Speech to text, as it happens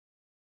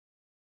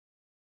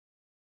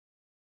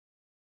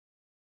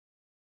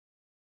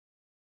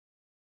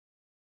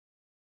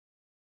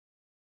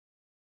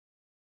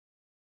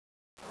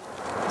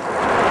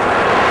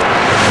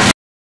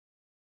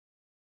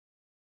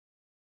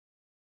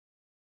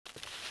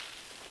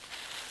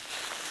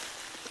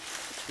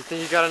You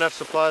think you got enough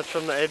supplies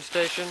from the aid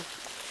station?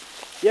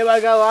 Yeah, but I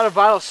got a lot of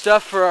vital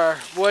stuff for our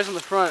boys on the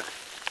front.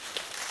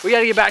 We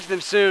gotta get back to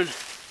them soon.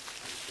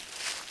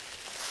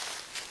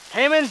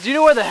 Hammond, do you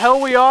know where the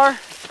hell we are?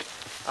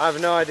 I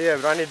have no idea,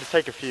 but I need to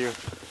take a few.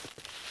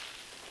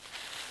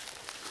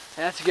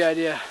 That's a good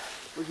idea.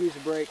 We can use a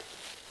break.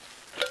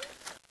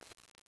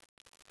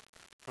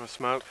 Want to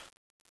smoke?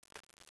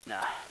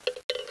 Nah.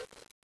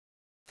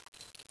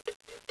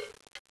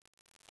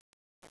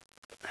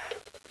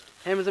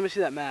 Hammond, let me see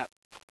that map.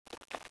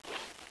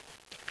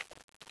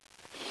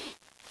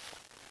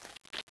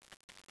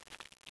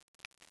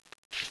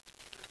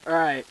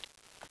 Alright.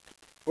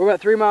 We're about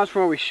 3 miles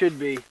from where we should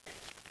be.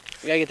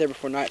 We gotta get there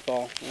before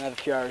nightfall. We have a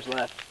few hours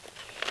left.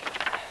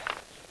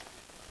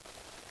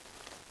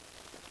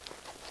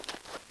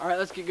 Alright,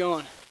 let's get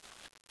going.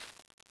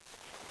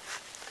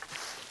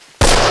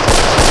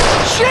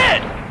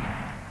 Shit!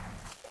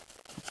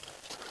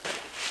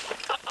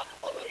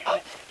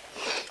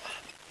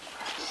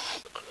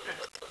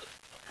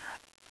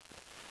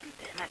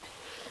 Damn it.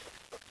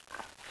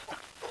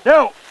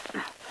 No!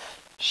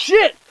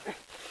 Shit! Damn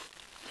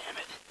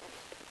it.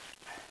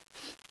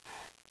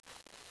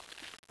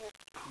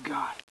 Oh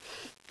God.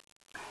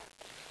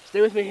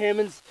 Stay with me,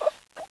 Hammonds.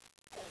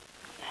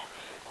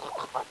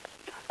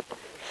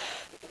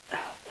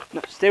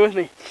 No, stay with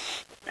me.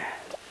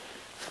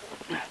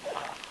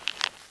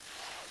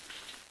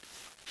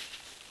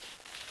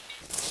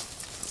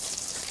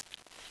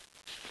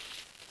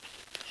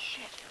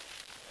 Shit.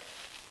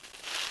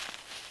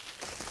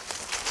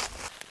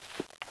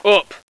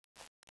 Up.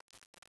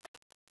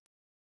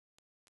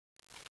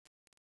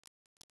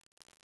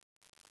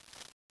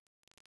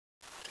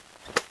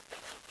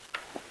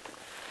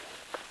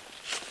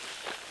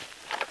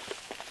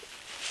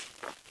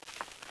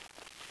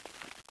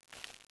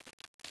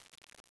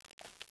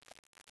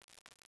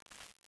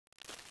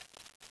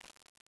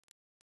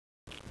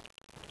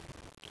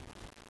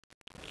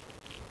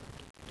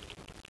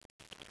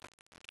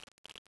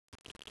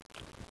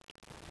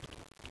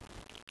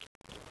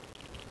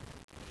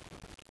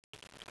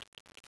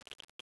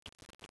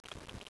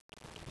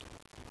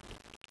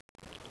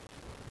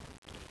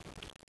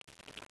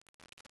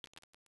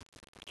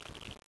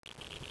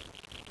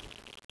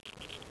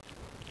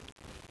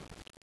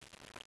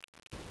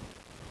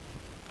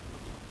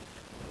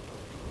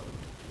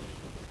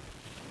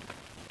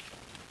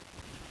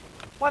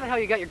 Why the hell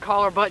you got your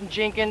collar button,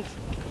 Jenkins?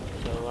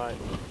 So right.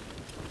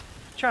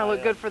 Trying to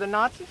look good for the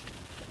Nazis?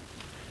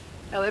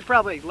 Hell, they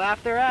probably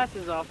laughed their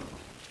asses off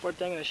before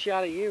taking a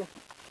shot at you.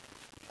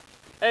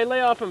 Hey, lay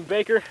off him,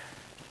 Baker.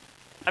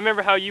 I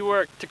remember how you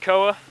were at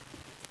Toccoa,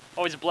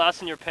 always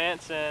blasting your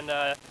pants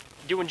and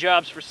doing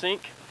jobs for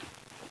Sync.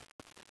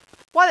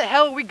 Why the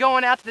hell are we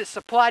going out to this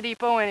supply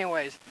depot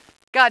anyways?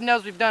 God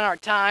knows we've done our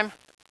time.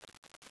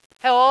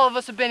 Hell, all of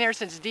us have been here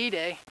since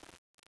D-Day.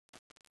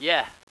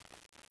 Yeah,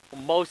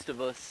 well, most of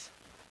us.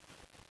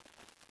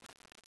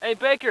 Hey,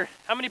 Baker,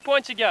 how many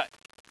points you got?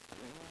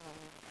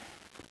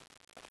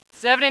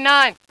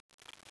 79.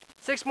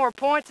 6 more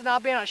points and I'll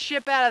be on a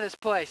ship out of this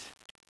place.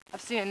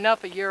 I've seen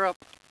enough of Europe.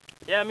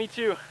 Yeah, me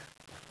too.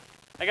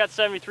 I got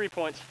 73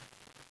 points.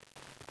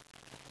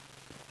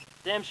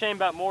 Damn shame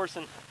about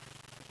Morrison.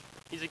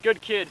 He's a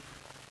good kid.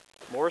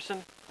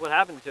 Morrison? What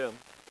happened to him?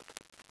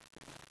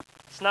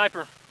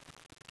 Sniper.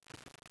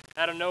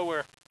 Out of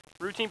nowhere.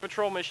 Routine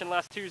patrol mission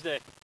last Tuesday.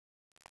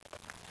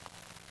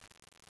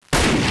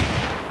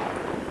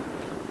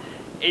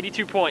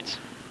 82 points.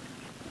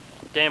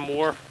 Damn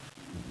war.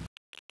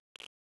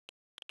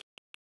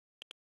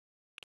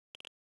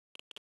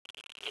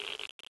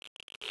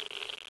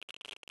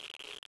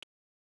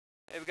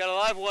 Hey, we got a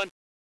live one.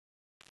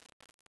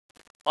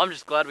 Well, I'm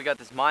just glad we got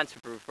this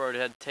minesweeper before we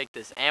had to take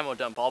this ammo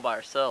dump all by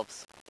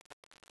ourselves.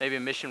 Maybe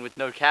a mission with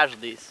no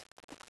casualties.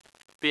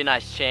 Be a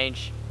nice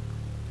change.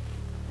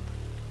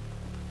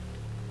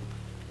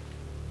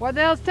 What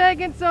the hell's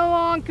taking so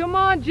long? Come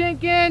on,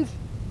 Jenkins!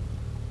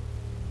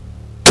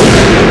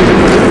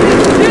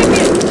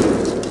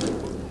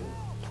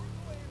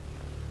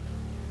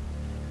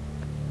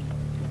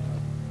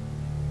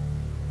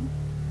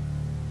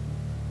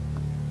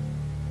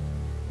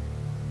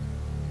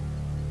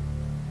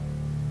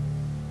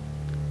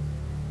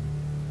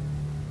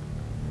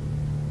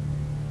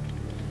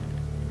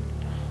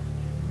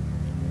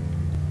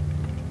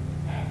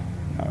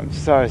 I'm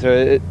sorry,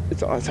 sir.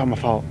 It's all my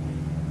fault.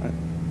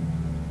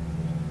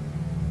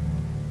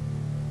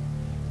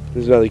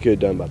 There's nothing you could have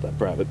done about that,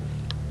 Private.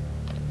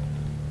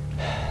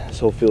 This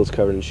whole field's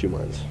covered in shoe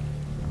mines.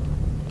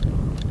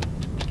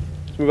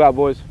 Let's move out,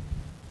 boys.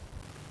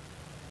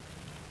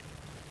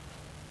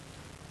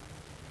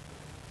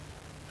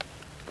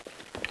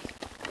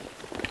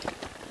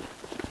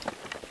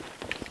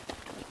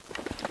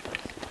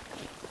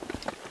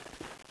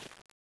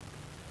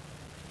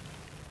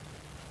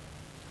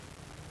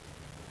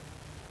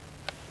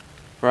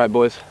 All right,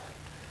 boys.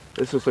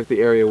 This looks like the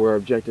area where our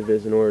objective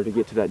is in order to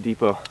get to that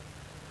depot.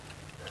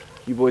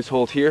 You boys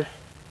hold here.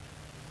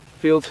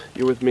 Fields,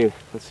 you're with me.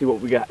 Let's see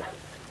what we got.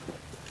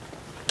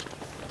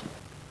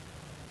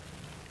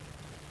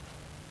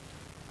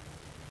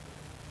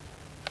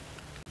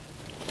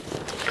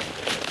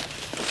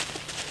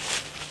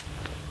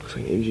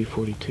 Looks like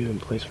MG42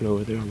 emplacement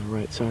over there on the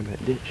right side of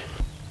that ditch.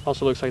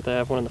 Also looks like they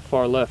have one on the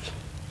far left.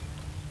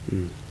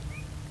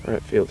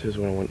 Alright, Fields, here's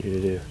what I want you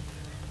to do.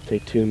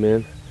 Take 2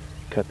 men,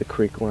 cut the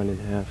creek line in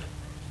half,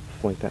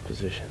 flank that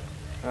position.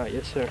 Alright,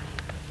 yes sir.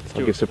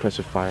 I'll give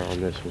suppressive fire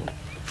on this one.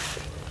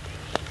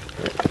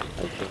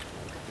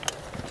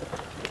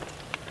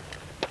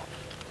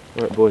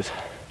 Alright, boys.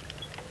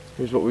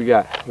 Here's what we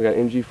got. We got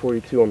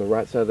MG42 on the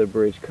right side of the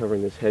bridge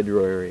covering this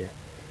hedgerow area.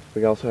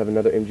 We also have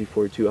another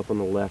MG42 up on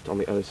the left on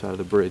the other side of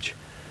the bridge.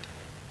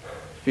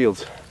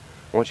 Fields,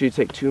 I want you to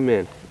take 2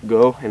 men,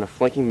 go in a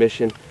flanking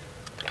mission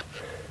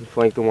and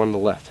flank the one on the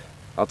left.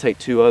 I'll take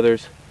 2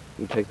 others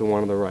and take the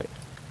one on the right.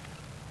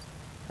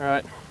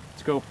 Alright,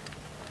 let's go.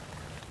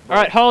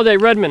 Alright, Holiday,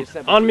 Redmond,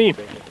 on me.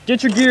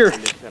 Get your gear.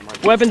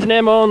 Weapons and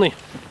ammo only.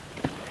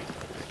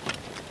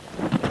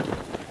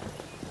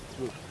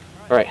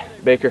 Alright,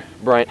 Baker,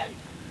 Bryant,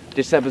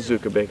 ditch that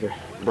bazooka, Baker.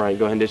 Bryant,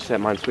 go ahead and ditch that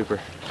minesweeper.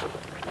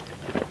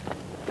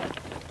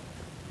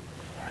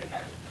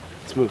 Alright,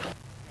 let's move.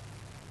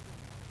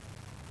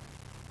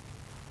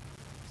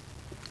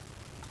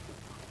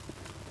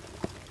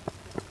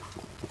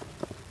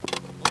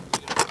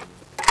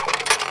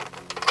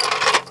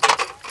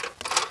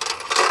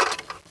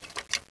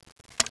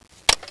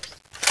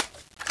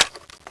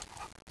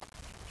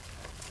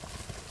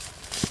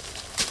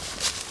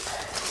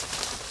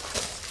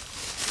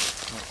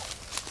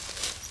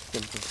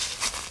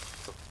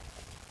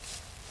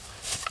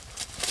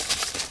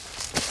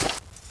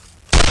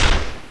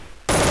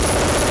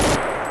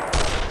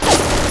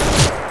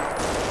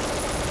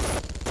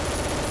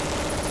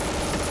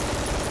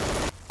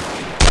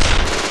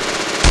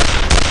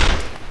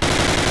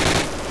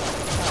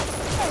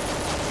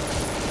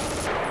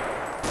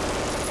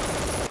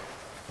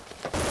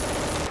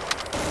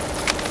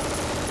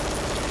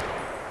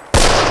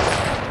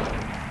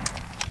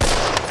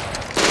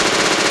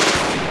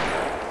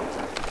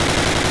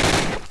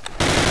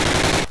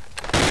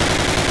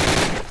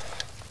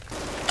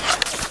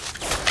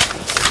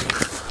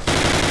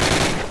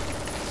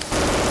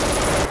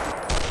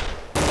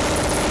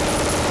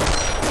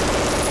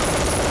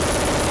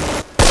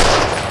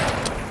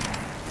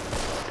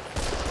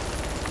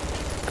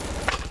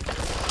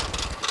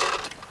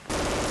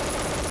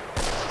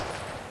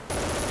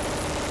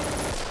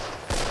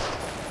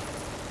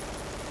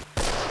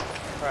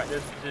 Alright,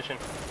 there's the position.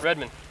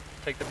 Redmond,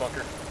 take the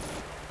bunker.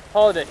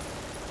 Holiday,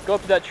 go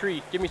up to that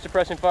tree. Give me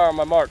suppressing fire on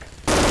my mark.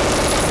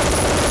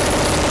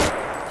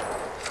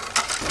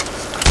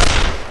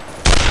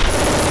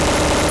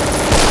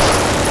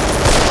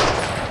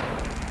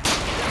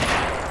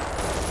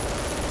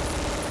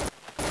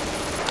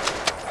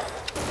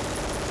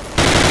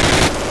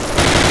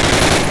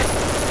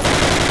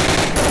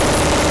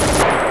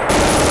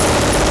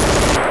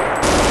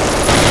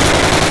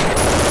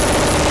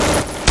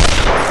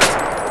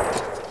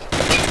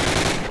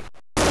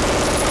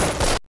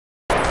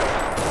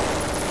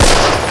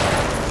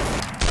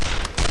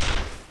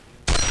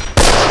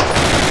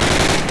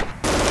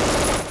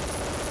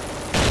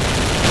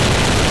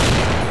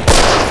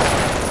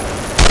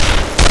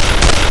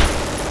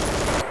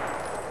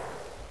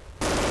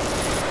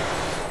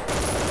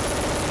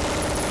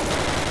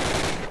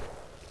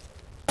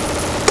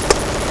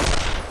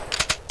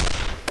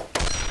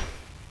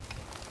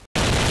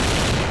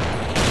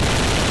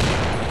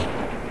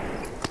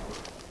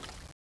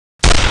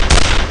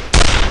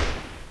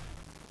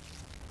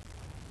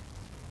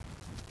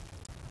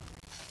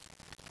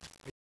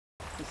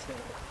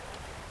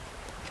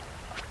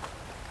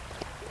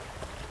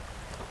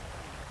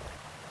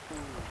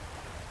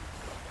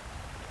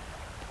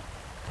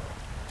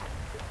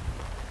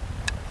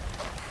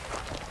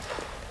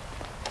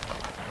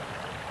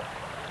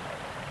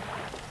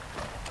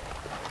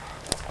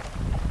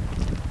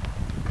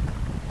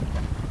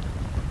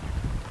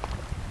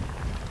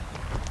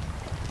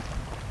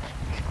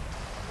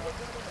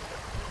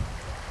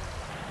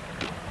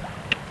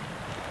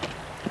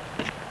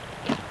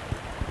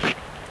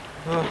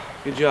 Oh,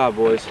 good job,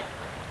 boys.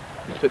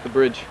 You took the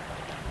bridge.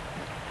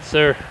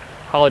 Sir,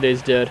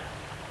 Holiday's dead.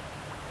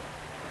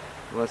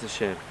 Well, that's a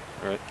shame.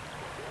 All right.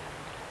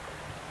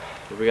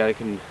 But we gotta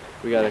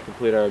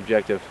complete our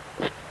objective.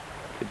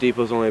 The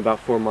depot's only about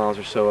 4 miles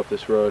or so up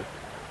this road.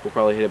 We'll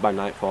probably hit it by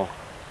nightfall.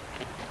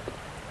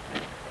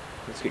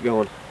 Let's get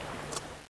going.